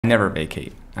never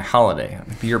vacate. A holiday.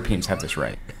 The Europeans have this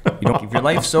right. You don't, if your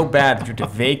life's so bad that you have to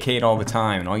vacate all the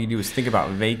time and all you do is think about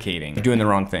vacating, you're doing the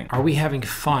wrong thing. Are we having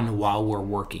fun while we're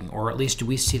working? Or at least do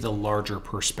we see the larger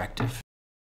perspective?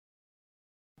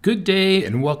 Good day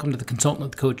and welcome to the Consultant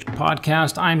with the Coach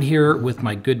podcast. I'm here with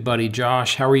my good buddy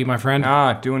Josh. How are you, my friend?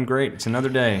 Doing great. It's another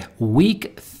day.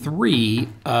 Week 3,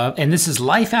 and this is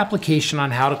life application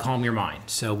on how to calm your mind.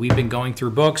 So we've been going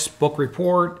through books, book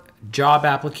report, job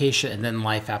application, and then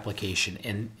life application.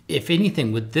 And if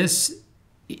anything, with this,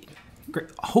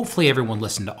 hopefully everyone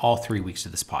listened to all 3 weeks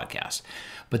of this podcast.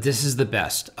 But this is the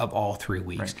best of all 3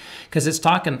 weeks because it's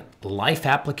talking life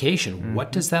application. Mm-hmm.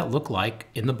 What does that look like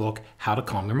in the book, How to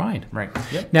Calm Your Mind? Right.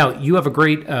 Yep. Now, you have a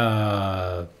great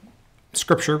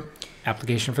scripture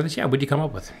application for this. Yeah, what did you come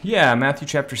up with? Yeah, Matthew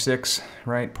chapter 6,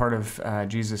 right? Part of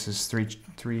Jesus' three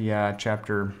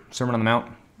chapter Sermon on the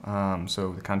Mount.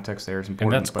 So the context there is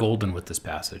important. And that's golden with this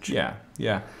passage. Yeah.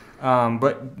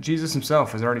 But Jesus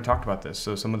himself has already talked about this.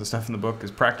 So some of the stuff in the book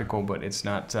is practical, but it's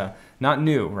not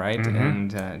new, right? Mm-hmm.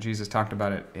 And Jesus talked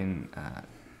about it in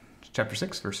chapter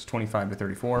 6, verses 25 to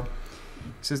 34. He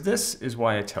says, "This is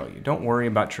why I tell you, don't worry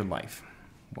about your life,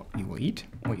 what you will eat,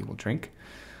 what you will drink,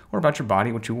 or about your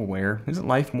body, what you will wear. Isn't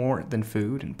life more than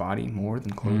food and body more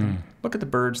than clothing? Look at the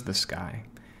birds of the sky.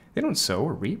 They don't sow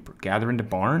or reap or gather into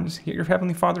barns, yet your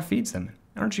heavenly Father feeds them.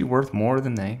 Aren't you worth more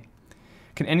than they?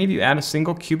 Can any of you add a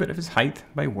single cubit of his height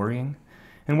by worrying?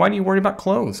 And why do you worry about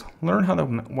clothes? Learn how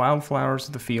the wildflowers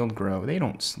of the field grow. They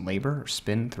don't labor or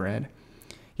spin thread.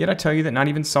 Yet I tell you that not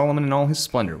even Solomon in all his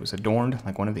splendor was adorned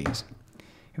like one of these.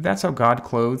 If that's how God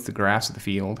clothes the grass of the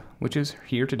field, which is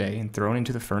here today and thrown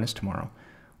into the furnace tomorrow,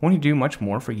 won't he do much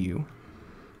more for you,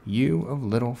 you of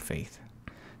little faith?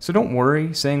 So don't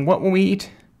worry, saying, 'What will we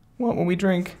eat? What will we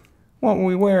drink? What will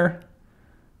we wear?'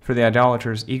 For the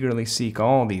idolaters eagerly seek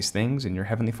all these things, and your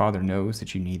heavenly Father knows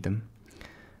that you need them.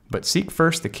 But seek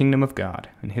first the kingdom of God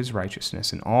and his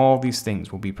righteousness, and all these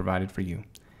things will be provided for you.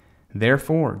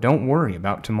 Therefore, don't worry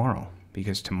about tomorrow,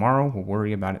 because tomorrow will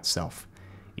worry about itself.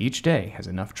 Each day has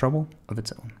enough trouble of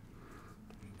its own."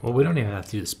 Well, we don't even have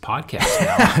to do this podcast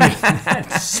now. I mean,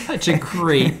 that's such a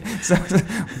great...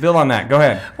 Build on that. Go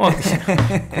ahead. Well,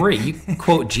 great. You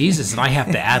quote Jesus, and I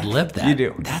have to ad-lib that. You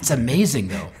do. That's amazing,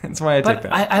 though. That's why I took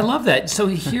that. I love that. So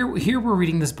here we're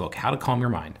reading this book, How to Calm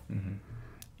Your Mind.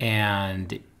 Mm-hmm.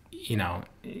 And, you know,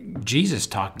 Jesus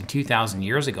talking 2,000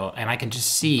 years ago, and I can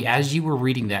just see, as you were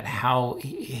reading that, how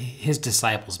his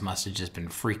disciples must have just been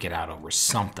freaking out over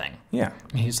something. Yeah.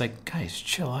 And he's like, guys,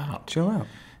 chill out. Chill out.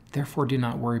 Therefore, do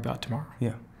not worry about tomorrow.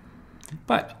 Yeah.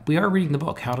 But we are reading the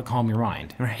book, How to Calm Your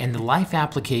Mind, right, and the life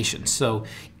application. So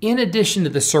in addition to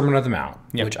the Sermon on the Mount,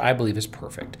 which I believe is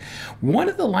perfect, one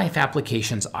of the life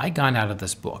applications I got out of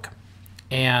this book,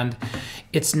 and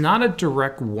it's not a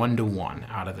direct one-to-one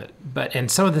out of it,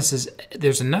 and some of this is,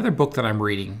 there's another book that I'm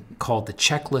reading called The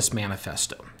Checklist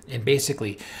Manifesto. And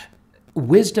basically,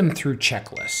 wisdom through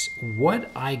checklists.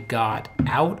 What I got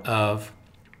out of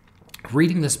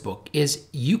reading this book is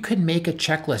you can make a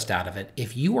checklist out of it.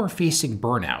 If you are facing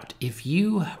burnout, if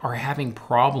you are having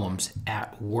problems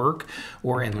at work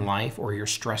or in life, or you're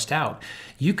stressed out,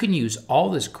 you can use all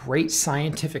this great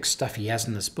scientific stuff he has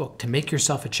in this book to make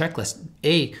yourself a checklist.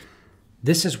 A,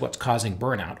 this is what's causing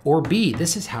burnout, or B,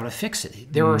 this is how to fix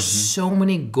it. There are so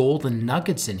many golden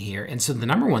nuggets in here. And so the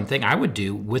number one thing I would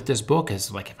do with this book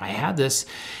is, like, if I had this,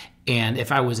 and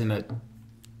if I was in a,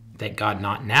 thank God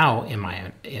not now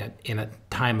in a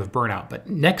time of burnout, but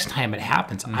next time it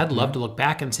happens, I'd love to look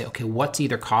back and say, okay, what's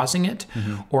either causing it,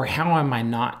 or how am I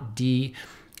not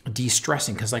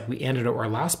de-stressing? Because like we ended our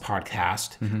last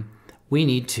podcast, we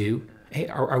need to, hey,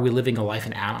 are we living a life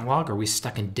in analog? Are we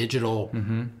stuck in digital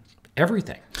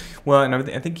everything? Well, and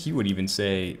I think he would even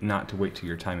say not to wait till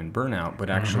your time in burnout, but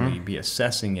actually be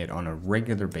assessing it on a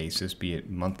regular basis, be it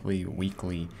monthly,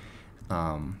 weekly,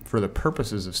 for the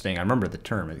purposes of staying. I remember the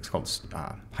term, it's called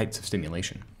heights of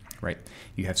stimulation, right?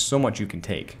 You have so much you can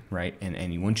take, right?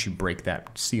 And once you break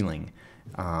that ceiling,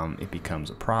 it becomes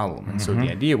a problem. And so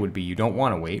the idea would be you don't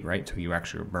want to wait, right, till you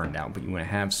actually are burned out, but you want to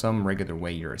have some regular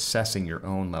way you're assessing your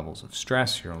own levels of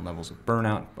stress, your own levels of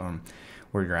burnout,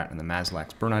 where you're at in the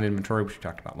Maslach's burnout inventory, which we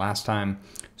talked about last time,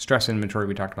 stress inventory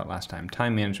we talked about last time,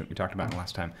 time management we talked about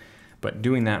last time, but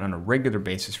doing that on a regular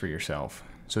basis for yourself,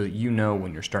 so that you know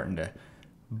when you're starting to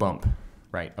bump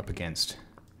right up against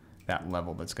that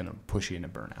level that's going to push you into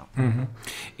burnout.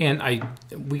 And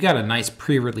we got a nice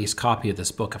pre-release copy of this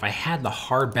book. If I had the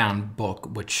hardbound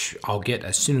book, which I'll get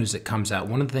as soon as it comes out,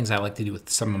 one of the things I like to do with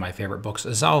some of my favorite books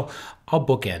is I'll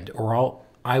bookend, or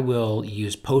I will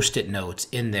use Post-it notes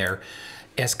in there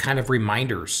as kind of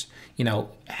reminders. You know,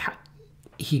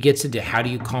 he gets into how do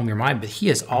you calm your mind, but he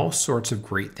has all sorts of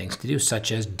great things to do,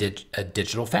 such as a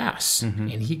digital fast.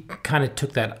 And he kind of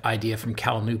took that idea from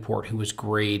Cal Newport, who was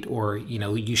great. Or,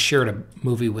 you shared a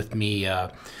movie with me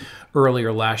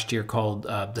earlier last year called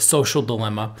The Social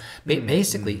Dilemma.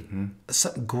 Basically,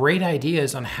 some great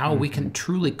ideas on how we can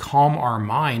truly calm our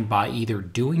mind by either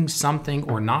doing something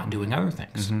or not doing other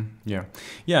things.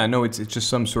 Yeah, no, it's just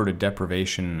some sort of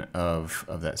deprivation of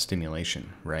that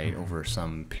stimulation, right, over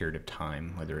some period of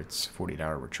time, whether it's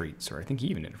 48-hour retreats, or I think he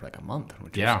even did it for like a month,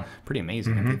 which is pretty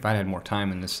amazing. If I had more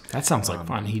time in this... That sounds like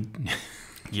fun.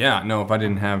 Yeah, no, if I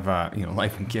didn't have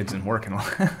life and kids and work and all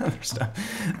that other stuff.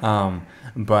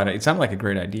 But it sounded like a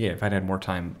great idea. If I'd had more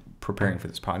time preparing for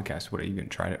this podcast, would have even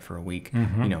tried it for a week,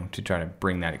 to try to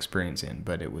bring that experience in.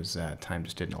 But it was time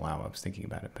just didn't allow. I was thinking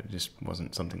about it, but it just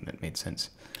wasn't something that made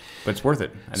sense. But it's worth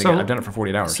it. I think I've done it for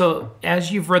 48 hours. So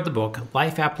as you've read the book,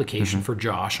 Life Application for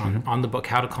Josh on the book,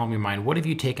 How to Calm Your Mind, what have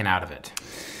you taken out of it?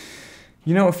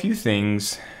 A few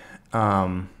things.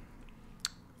 I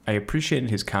appreciated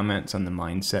his comments on the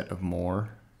mindset of more.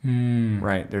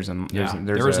 Right, there is a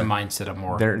mindset of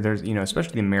more. There's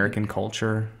especially the American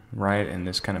culture, right, and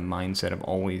this kind of mindset of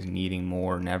always needing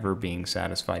more, never being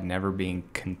satisfied, never being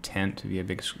content, to be a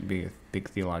big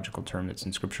theological term that's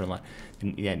in Scripture a lot.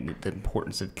 And, the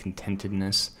importance of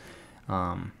contentedness,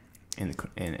 and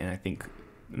I think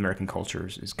American culture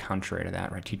is contrary to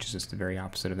that, right? Teaches us the very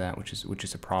opposite of that, which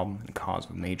is a problem and cause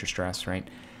of major stress, right?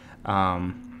 I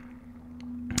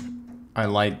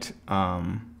liked.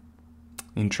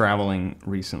 In traveling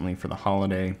recently for the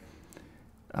holiday,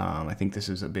 I think this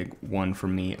is a big one for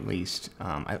me at least.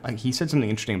 He said something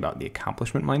interesting about the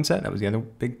accomplishment mindset. That was the other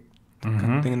big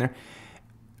thing in there.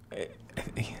 I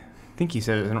think he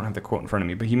said, I don't have the quote in front of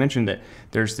me, but he mentioned that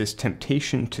there's this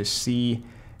temptation to see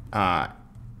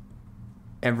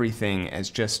everything as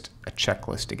just a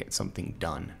checklist to get something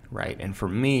done, right? And for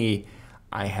me,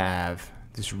 I have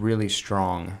this really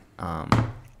strong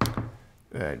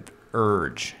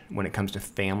urge when it comes to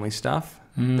family stuff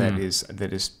that is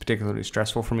particularly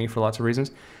stressful for me for lots of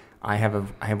reasons. I have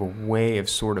a way of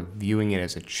sort of viewing it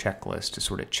as a checklist to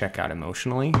sort of check out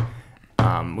emotionally,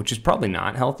 which is probably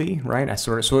not healthy, right?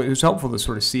 So it was helpful to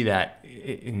sort of see that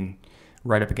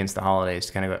right up against the holidays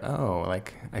to kind of go, oh,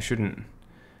 like I shouldn't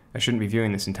be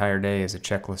viewing this entire day as a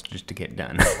checklist just to get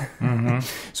done.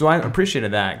 So I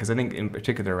appreciated that, because I think in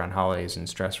particular around holidays and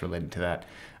stress related to that,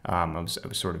 I was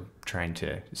sort of trying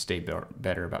to stay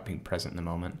better about being present in the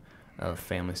moment of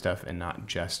family stuff and not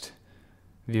just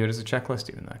view it as a checklist,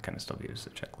 even though I kind of still view it as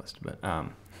a checklist. But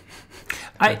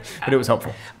but it was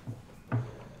helpful.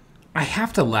 I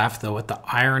have to laugh, though, at the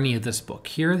irony of this book.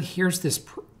 Here's this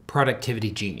productivity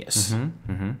genius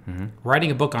writing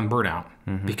a book on burnout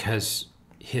because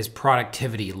his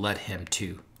productivity led him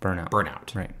to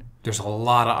burnout. Right. There's a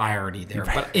lot of irony there,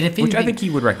 but which I think he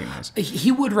would recognize.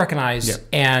 He would recognize,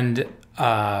 and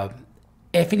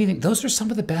if anything, those are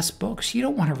some of the best books. You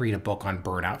don't want to read a book on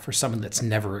burnout for someone that's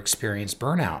never experienced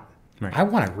burnout. Right. I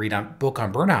want to read a book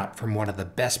on burnout from one of the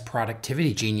best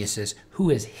productivity geniuses who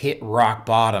has hit rock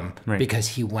bottom because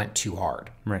he went too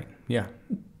hard. Right. Yeah.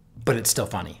 But it's still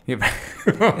funny. Yeah.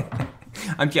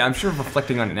 I'm sure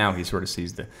reflecting on it now, he sort of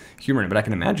sees the humor in it. But I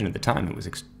can imagine at the time it was,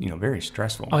 very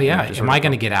stressful. Oh yeah, am I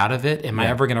going to get out of it? Am I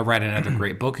ever going to write another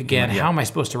great book again? How am I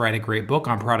supposed to write a great book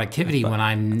on productivity when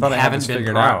I haven't been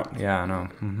figured out? Yeah, I know.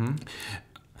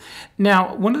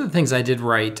 Now, one of the things I did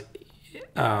write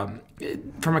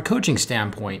from a coaching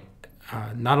standpoint,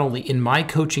 not only in my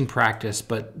coaching practice,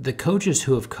 but the coaches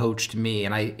who have coached me,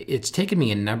 and it's taken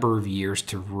me a number of years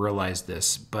to realize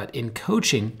this, but in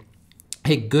coaching,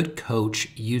 a good coach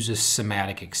uses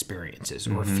somatic experiences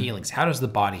or feelings. How does the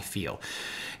body feel?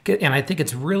 And I think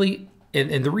it's really,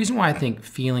 and the reason why I think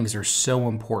feelings are so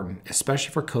important,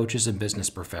 especially for coaches and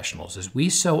business professionals, is we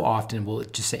so often will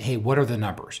just say, hey, what are the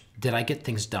numbers? Did I get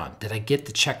things done? Did I get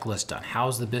the checklist done?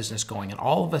 How's the business going? And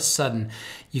all of a sudden,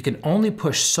 you can only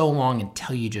push so long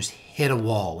until you just hit a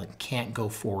wall and can't go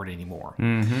forward anymore.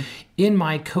 In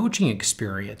my coaching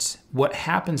experience, what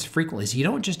happens frequently is you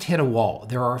don't just hit a wall.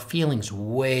 There are feelings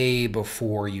way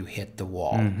before you hit the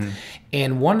wall.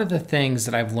 And one of the things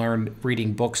that I've learned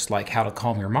reading books like How to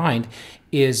Calm Your Mind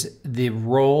is the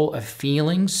role of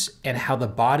feelings and how the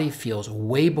body feels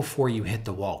way before you hit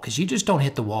the wall. Because you just don't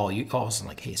hit the wall. You all of a sudden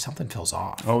like, hey, something feels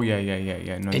off. Oh, yeah.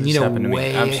 No,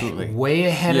 and way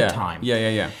ahead of time.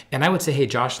 Yeah. And I would say, hey,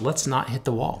 Josh, let's not hit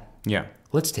the wall. Yeah.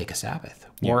 Let's take a Sabbath.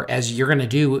 Yeah. Or as you're going to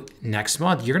do next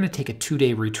month, you're going to take a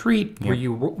 2-day retreat where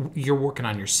you're working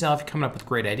on yourself, coming up with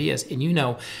great ideas. And you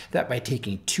know that by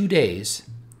taking 2 days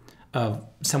of,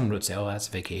 someone would say, oh, that's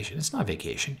vacation. It's not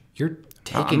vacation. You're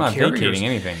taking I'm not care of vacating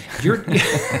anything. You're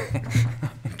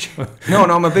No,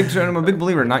 I'm a big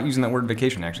believer in not using that word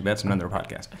vacation. Actually, that's another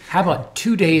podcast. How about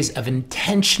 2 days of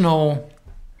intentional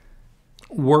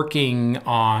working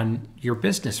on your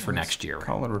business for next year?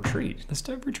 Call it a retreat. Let's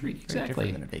do a retreat. Very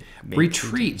Exactly. different than a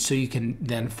Retreat so you can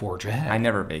then forge ahead. I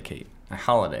never vacate. A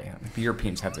holiday. The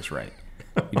Europeans have this right.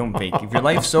 You don't vacate. If your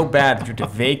life's so bad that you have to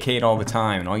vacate all the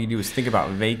time, and all you do is think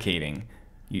about vacating,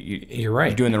 You're right.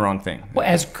 You're doing the wrong thing. Well,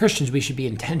 as Christians, we should be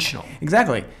intentional.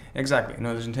 Exactly.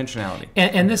 No, there's intentionality.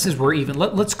 And this is where even,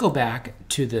 let's go back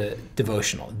to the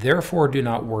devotional. Therefore, do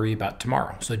not worry about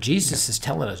tomorrow. So Jesus is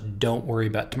telling us, don't worry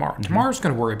about tomorrow. Mm-hmm. Tomorrow's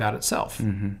going to worry about itself.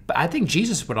 Mm-hmm. But I think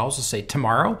Jesus would also say,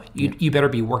 tomorrow, you better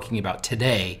be working about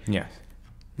today. Yes.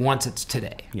 Once it's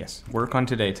today. Yes. Work on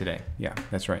today. Yeah,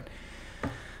 that's right.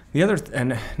 The other,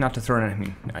 and not to throw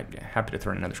in, I'm happy to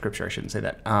throw in another scripture, I shouldn't say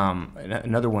that.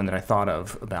 Another one that I thought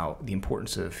of about the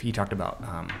importance of, he talked about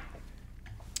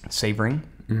savoring,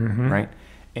 mm-hmm. right?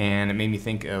 And it made me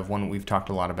think of one we've talked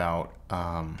a lot about,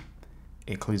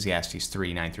 Ecclesiastes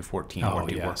 3, 9 through 14, what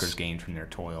do workers gain from their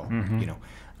toil, mm-hmm.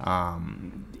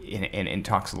 And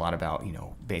talks a lot about,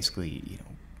 basically,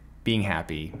 being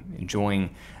happy,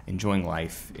 enjoying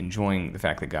life, enjoying the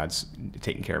fact that God's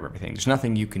taking care of everything. There's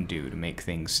nothing you can do to make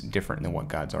things different than what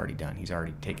God's already done. He's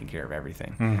already taken care of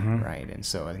everything, mm-hmm. right? And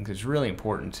so I think it's really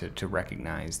important to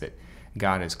recognize that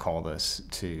God has called us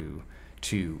to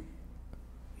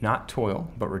not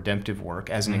toil, but redemptive work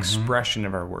as an mm-hmm. expression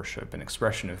of our worship, an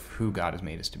expression of who God has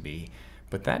made us to be.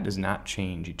 But that does not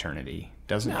change eternity,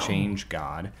 doesn't change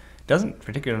God, doesn't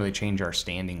particularly change our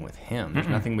standing with Him. There's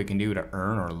nothing we can do to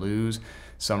earn or lose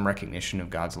some recognition of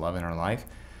God's love in our life.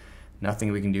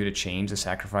 Nothing we can do to change the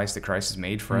sacrifice that Christ has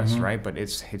made for us, right? But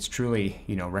it's truly,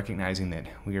 recognizing that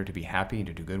we are to be happy and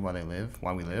to do good while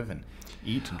we live, and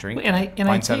eat and drink and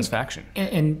find satisfaction.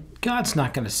 And God's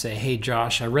not going to say, hey,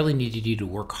 Josh, I really needed you to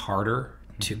work harder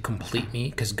to complete me,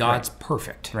 because God's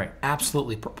perfect. Right.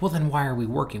 Absolutely. Well, then why are we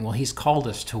working? Well, He's called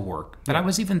us to work. But I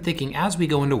was even thinking as we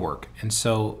go into work, and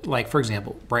so, like, for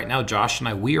example, right now, Josh and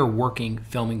I, we are working,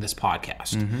 filming this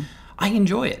podcast. Mm-hmm. I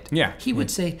enjoy it. Yeah. He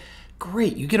would say,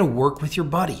 great, you get to work with your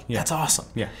buddy. Yeah. That's awesome.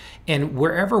 Yeah. And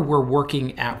wherever we're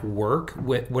working at work,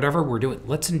 with whatever we're doing,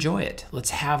 let's enjoy it.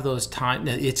 Let's have those times.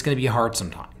 It's going to be hard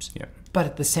sometimes. Yeah. But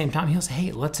at the same time, He'll say,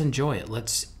 hey, let's enjoy it.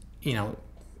 Let's,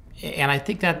 and I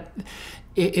think that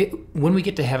when we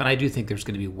get to heaven, I do think there's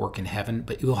going to be work in heaven,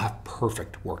 but you'll have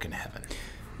perfect work in heaven.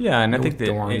 Yeah, and I think that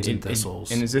thorns and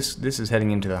thistles. And as this is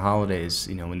heading into the holidays,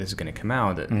 when this is going to come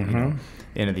out, that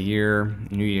end of the year,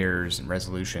 New Year's, and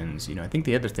resolutions. I think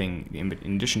the other thing,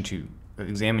 in addition to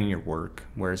examining your work,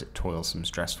 where is it toilsome,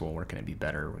 stressful, where can it be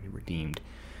better, where you redeemed,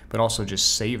 but also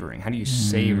just savoring. How do you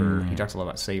savor? He talks a lot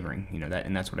about savoring. That,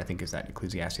 and that's what I think is that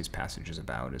Ecclesiastes passage is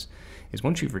about. Is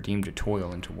once you've redeemed your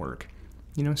toil into work,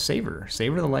 savor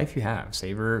the life you have,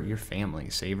 savor your family,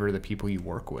 savor the people you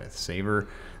work with, savor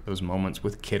those moments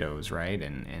with kiddos, right?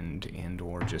 And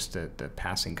or just the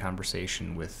passing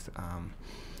conversation with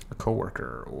a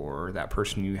coworker, or that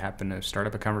person you happen to start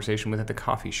up a conversation with at the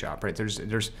coffee shop, right?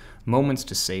 There's moments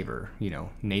to savor,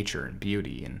 nature and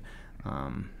beauty and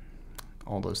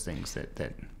all those things that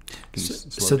can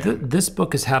slow down. This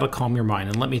book is How to Calm Your Mind,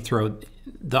 and let me throw,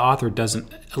 the author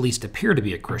doesn't at least appear to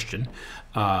be a Christian.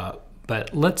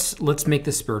 But let's make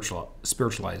this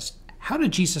spiritualized. How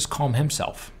did Jesus calm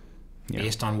Himself? Yeah.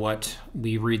 Based on what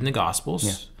we read in the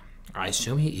Gospels, I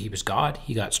assume he was God.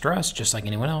 He got stressed just like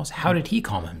anyone else. How did He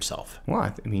calm Himself?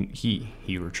 Well,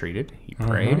 he retreated. He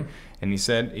prayed, and He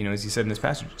said, as He said in this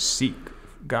passage, seek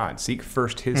God, seek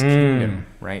first His kingdom,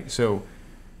 right? So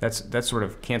that sort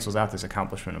of cancels out this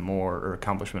accomplishment of more, or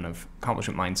accomplishment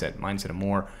mindset of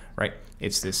more, right?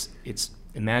 It's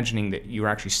imagining that you're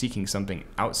actually seeking something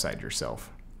outside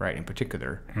yourself, right? In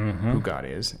particular, who God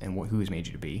is and who He's made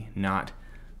you to be, not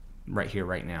right here,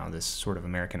 right now, this sort of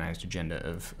Americanized agenda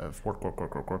of work,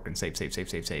 and save,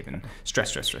 and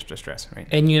stress, right?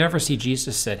 And you never see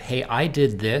Jesus said, hey, I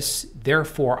did this,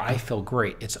 therefore I feel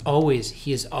great.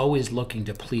 He is always looking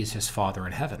to please His Father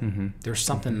in heaven. Mm-hmm. There's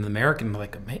something in the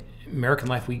American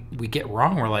life we get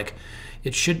wrong. We're like,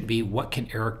 it shouldn't be what can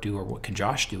Erik do or what can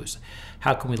Josh do. Is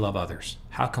how can we love others?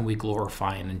 How can we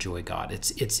glorify and enjoy God?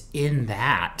 It's in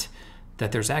that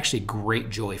there's actually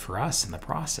great joy for us in the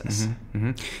process. Mm-hmm.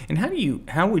 Mm-hmm. And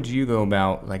how would you go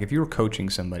about, like, if you were coaching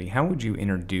somebody, how would you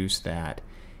introduce that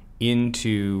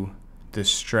into the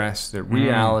stress, the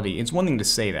reality? It's one thing to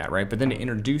say that, right? But then to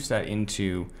introduce that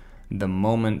into the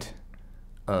moments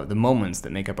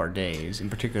that make up our days, in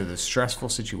particular the stressful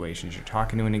situations. You're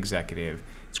talking to an executive.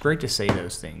 It's great to say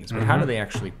those things, but how do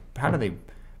they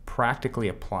practically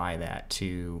apply that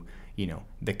to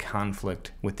the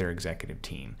conflict with their executive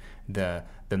team, the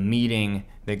meeting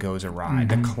that goes awry,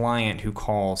 the client who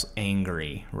calls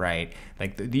angry, right?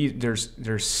 Like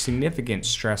there's significant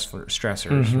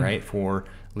stressors, right, for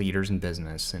leaders in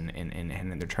business, and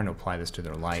they're trying to apply this to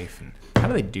their life. And how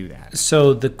do they do that?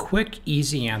 So the quick,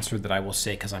 easy answer that I will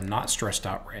say, because I'm not stressed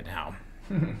out right now,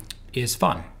 is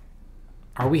fun.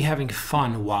 Are we having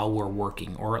fun while we're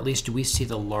working, or at least do we see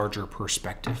the larger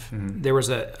perspective? There was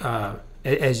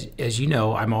as you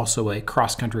know, I'm also a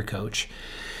cross-country coach,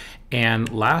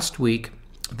 and last week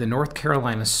the North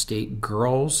Carolina State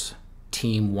girls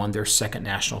team won their second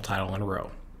national title in a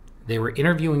row. They were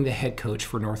interviewing the head coach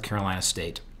for North Carolina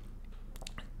State,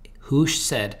 who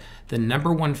said the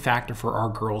number one factor for our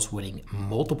girls winning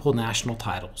multiple national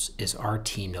titles is our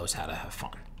team knows how to have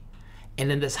fun.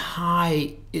 And in this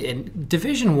in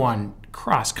Division I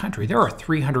cross country, there are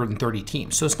 330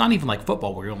 teams. So it's not even like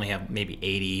football where you only have maybe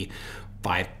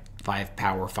 85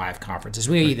 Power 5 conferences.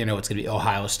 We either know it's going to be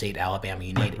Ohio State, Alabama,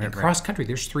 you name it. In cross country,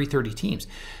 there's 330 teams.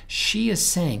 She is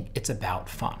saying it's about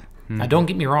fun. Now, don't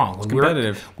get me wrong.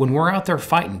 When we're out there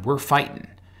fighting, we're fighting.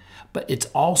 But it's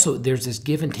also, there's this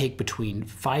give and take between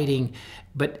fighting,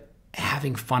 but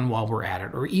having fun while we're at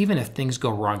it. Or even if things go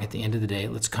wrong at the end of the day,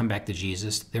 let's come back to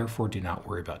Jesus. Therefore, do not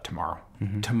worry about tomorrow.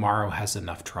 Tomorrow has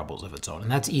enough troubles of its own.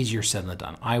 And that's easier said than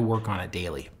done. I work on it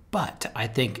daily. But I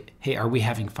think, hey, are we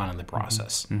having fun in the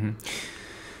process?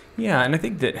 Yeah, and I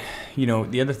think that,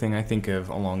 the other thing I think of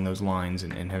along those lines,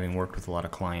 and having worked with a lot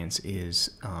of clients,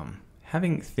 is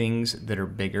having things that are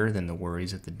bigger than the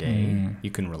worries of the day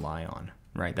you can rely on.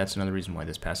 Right, that's another reason why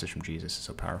this passage from Jesus is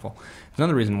so powerful. It's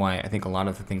another reason why I think a lot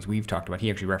of the things we've talked about, he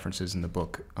actually references in the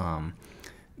book,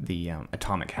 the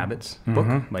Atomic Habits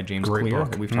book by James Clear,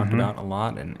 that we've talked about a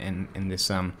lot, and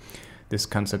this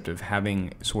concept of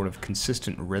having sort of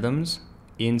consistent rhythms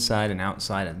inside and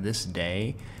outside of this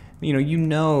day.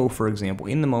 For example,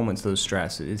 in the moments of those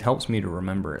stress, it helps me to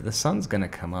remember the sun's going to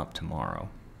come up tomorrow.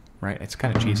 Right, it's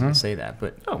kind of cheesy to say that,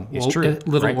 but it's true.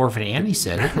 Little Orphan Annie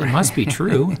said it. It must be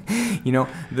true.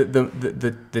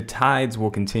 The tides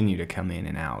will continue to come in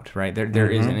and out. Right,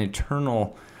 there is an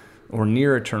eternal or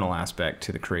near eternal aspect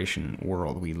to the creation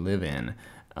world we live in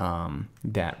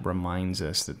that reminds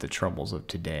us that the troubles of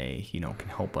today, can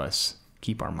help us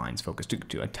keep our minds focused,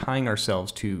 to tying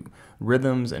ourselves to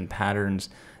rhythms and patterns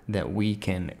that we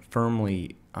can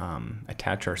firmly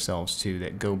attach ourselves to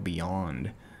that go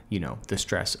beyond the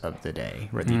stress of the day,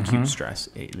 right? The acute stress,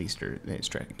 at least, or the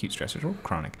acute stressors or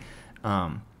chronic,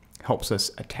 helps us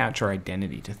attach our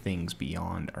identity to things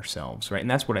beyond ourselves, right?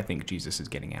 And that's what I think Jesus is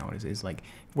getting out, is like,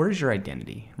 where's your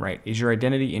identity, right? Is your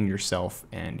identity in yourself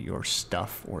and your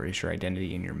stuff, or is your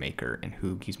identity in your maker and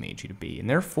who he's made you to be? And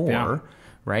therefore,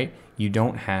 right, you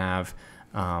don't have,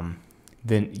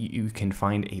 then you can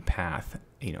find a path,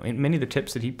 and many of the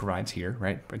tips that he provides here,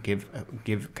 right,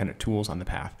 give kind of tools on the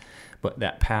path. But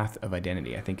that path of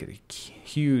identity, I think, is a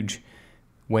huge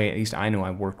way, at least I know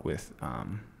I work with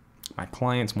my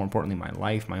clients, more importantly,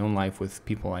 my own life with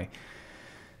people I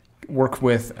work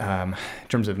with, in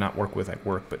terms of not work with like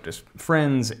work, but just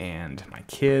friends and my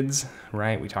kids,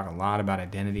 right? We talk a lot about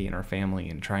identity in our family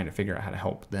and trying to figure out how to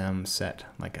help them set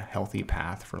like a healthy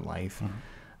path for life.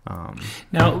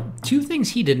 Now, two things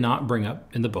he did not bring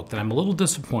up in the book that I'm a little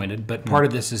disappointed, but part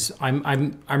of this is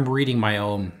I'm reading my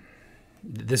own.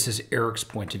 This is Erik's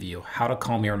point of view, how to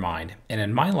calm your mind. And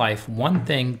in my life, one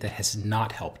thing that has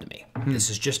not helped me, this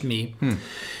is just me,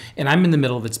 and I'm in the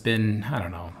middle of, it's been,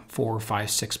 4, 5,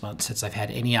 6 months since I've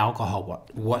had any alcohol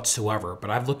whatsoever.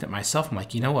 But I've looked at myself, I'm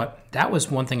like, you know what? That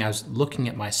was one thing I was looking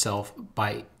at myself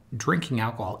by drinking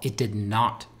alcohol. It did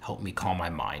not help me calm my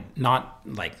mind. Not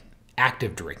like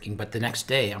active drinking, but the next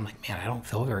day, I'm like, man, I don't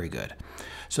feel very good.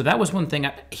 So that was one thing.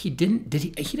 He didn't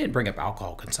bring up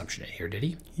alcohol consumption in here, did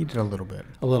he? He did a little bit.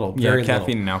 A little, yeah. Very Caffeine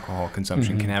little. And alcohol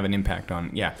consumption can have an impact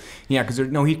on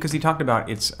because he talked about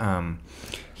it's.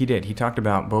 He did. He talked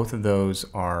about both of those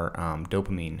are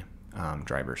dopamine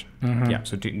drivers. Yeah.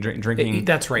 So drinking.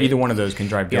 That's right. Either one of those can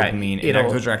drive dopamine.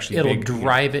 And those are actually it'll big.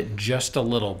 Drive it just a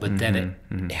little, but then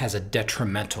it has a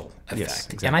detrimental effect. Yes,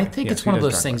 exactly. And I think it's one of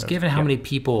those things. Given how many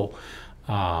people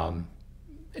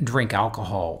drink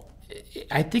alcohol.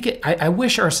 I think I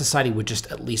wish our society would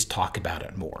just at least talk about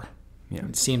it more. Yeah.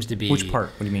 It seems to be. Which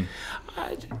part? What do you mean?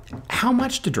 How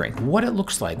much to drink, what it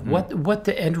looks like, what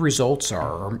the end results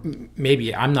are. Or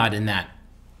maybe I'm not in that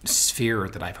sphere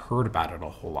that I've heard about it a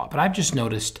whole lot, but I've just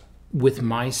noticed with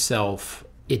myself,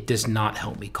 it does not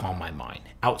help me calm my mind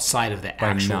outside of the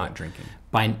actual. By not drinking.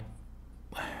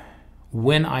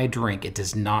 When I drink, it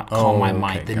does not calm my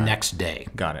mind the next day.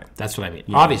 Got it. That's what I mean.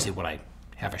 Yeah, obviously, when I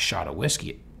have a shot of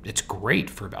whiskey, it's great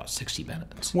for about 60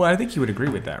 minutes. Well, I think you would agree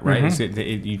with that, right?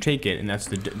 You take it, and that's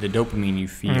the dopamine you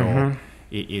feel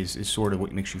is sort of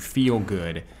what makes you feel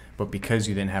good. But because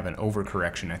you then have an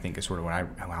overcorrection, I think is sort of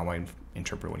how I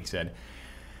interpret what he said.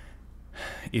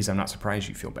 Is I'm not surprised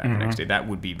you feel bad the next day. That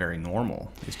would be very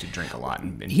normal, is to drink a lot.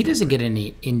 And he doesn't get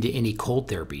into any cold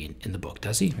therapy in the book,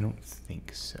 does he? I don't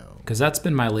think so. Because that's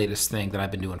been my latest thing that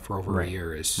I've been doing for over a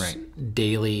year is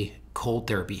daily cold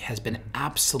therapy has been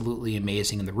absolutely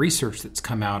amazing. And the research that's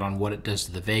come out on what it does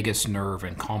to the vagus nerve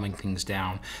and calming things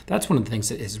down, that's one of the things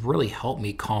that has really helped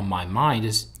me calm my mind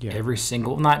is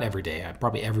not every day,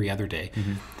 probably every other day,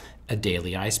 a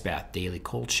daily ice bath, daily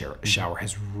cold shower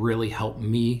has really helped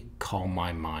me calm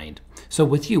my mind. So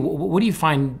with you, what do you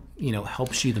find,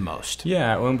 helps you the most?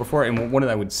 Yeah, well, what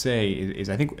I would say is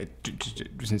I think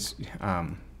since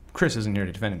Chris isn't here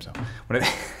to defend himself,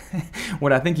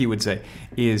 what I think he would say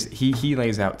is he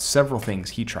lays out several things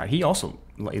he tried. He also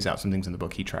lays out some things in the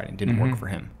book he tried and didn't work for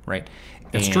him, right?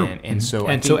 That's true. And so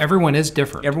everyone is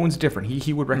different. Everyone's different.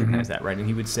 He would recognize that, right? And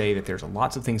he would say that there's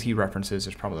lots of things he references.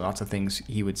 There's probably lots of things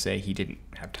he would say he didn't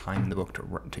have time in the book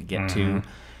to get to.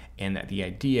 And that the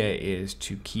idea is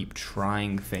to keep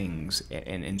trying things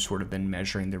and sort of then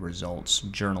measuring the results,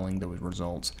 journaling those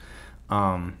results.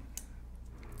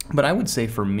 But I would say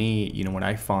for me, what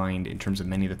I find in terms of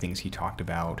many of the things he talked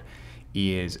about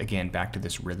is, again, back to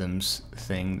this rhythms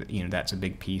thing. That's a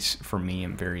big piece for me.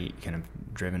 I'm very kind of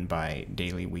driven by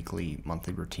daily, weekly,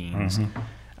 monthly routines,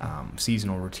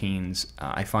 seasonal routines.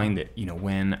 I find that,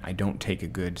 when I don't take a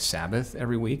good Sabbath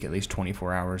every week, at least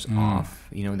 24 hours off,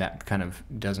 that kind of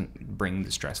doesn't bring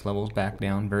the stress levels back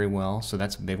down very well. So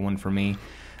that's a big one for me.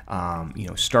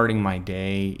 Starting my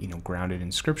day, grounded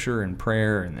in scripture and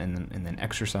prayer and then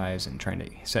exercise and trying to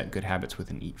set good habits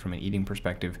from an eating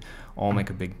perspective all make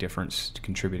a big difference to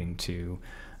contributing to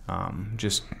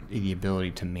just the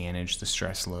ability to manage the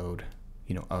stress load,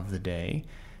 of the day.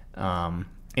 And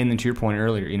then to your point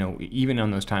earlier, even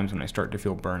on those times when I start to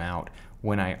feel burnout,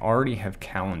 when I already have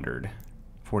calendared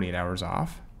 48 hours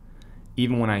off,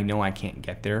 even when I know I can't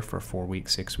get there for 4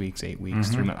 weeks, 6 weeks, 8 weeks,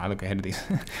 3 months, I look ahead to these.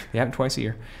 They happen twice a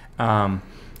year. I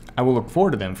will look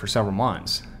forward to them for several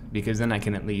months because then I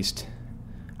can at least,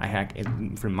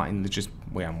 it's just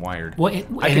the way I'm wired. Well,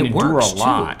 I can endure a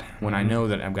lot when I know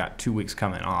that I've got 2 weeks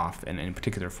coming off, and in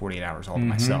particular 48 hours all to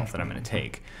myself that I'm going to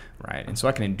take, right? And so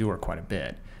I can endure quite a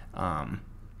bit,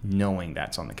 knowing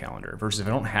that's on the calendar. Versus if I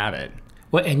don't have it,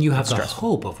 well, and you have the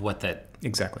hope of what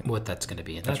that's going to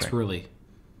be, and that's right.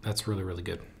 That's really, really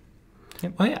good.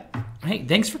 Yep. Well, yeah. Hey,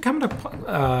 thanks for coming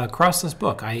across this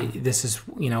book. This is,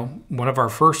 one of our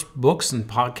first books and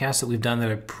podcasts that we've done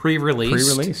that are pre-released.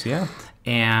 Pre-release, yeah.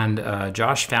 And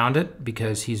Josh found it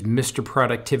because he's Mr.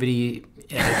 Productivity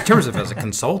in terms of as a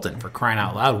consultant, for crying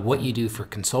out loud. What you do for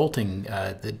consulting,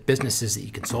 the businesses that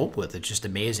you consult with, it's just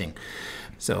amazing.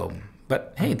 So...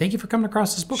 But hey, thank you for coming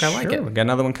across this book. I like it. We've got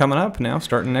another one coming up now,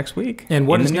 starting next week. And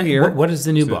what is the new year? What is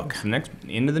the new book? So next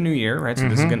into the new year, right? So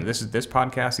this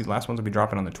podcast. These last ones will be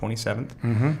dropping on the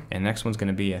 27th, and next one's going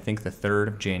to be, I think, the 3rd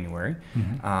of January.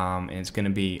 And it's going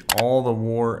to be All the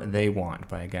War They Want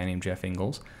by a guy named Jeff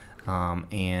Ingalls.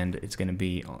 And it's going to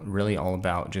be really all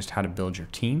about just how to build your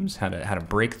teams, how to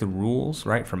break the rules,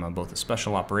 right? From both a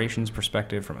special operations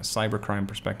perspective, from a cybercrime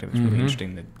perspective. It's really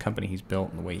interesting, the company he's built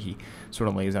and the way he sort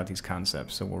of lays out these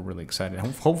concepts. So we're really excited.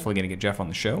 Hopefully going to get Jeff on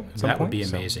the show at some point. That would be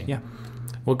amazing. So, yeah.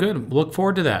 Well, good. Look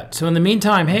forward to that. So in the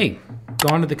meantime, hey,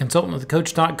 go on to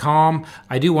theconsultantwiththecoach.com.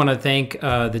 I do want to thank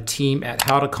the team at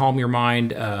How to Calm Your Mind.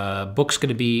 Book's going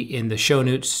to be in the show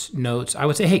notes. I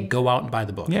would say, hey, go out and buy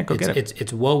the book. Yeah, go get it.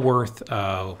 It's well worth,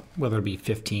 whether it be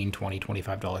 $15, $20,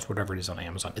 $25, whatever it is on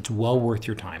Amazon. It's well worth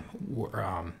your time.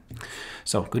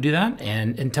 So go do that.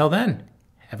 And until then,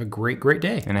 have a great, great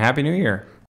day. And a Happy New Year.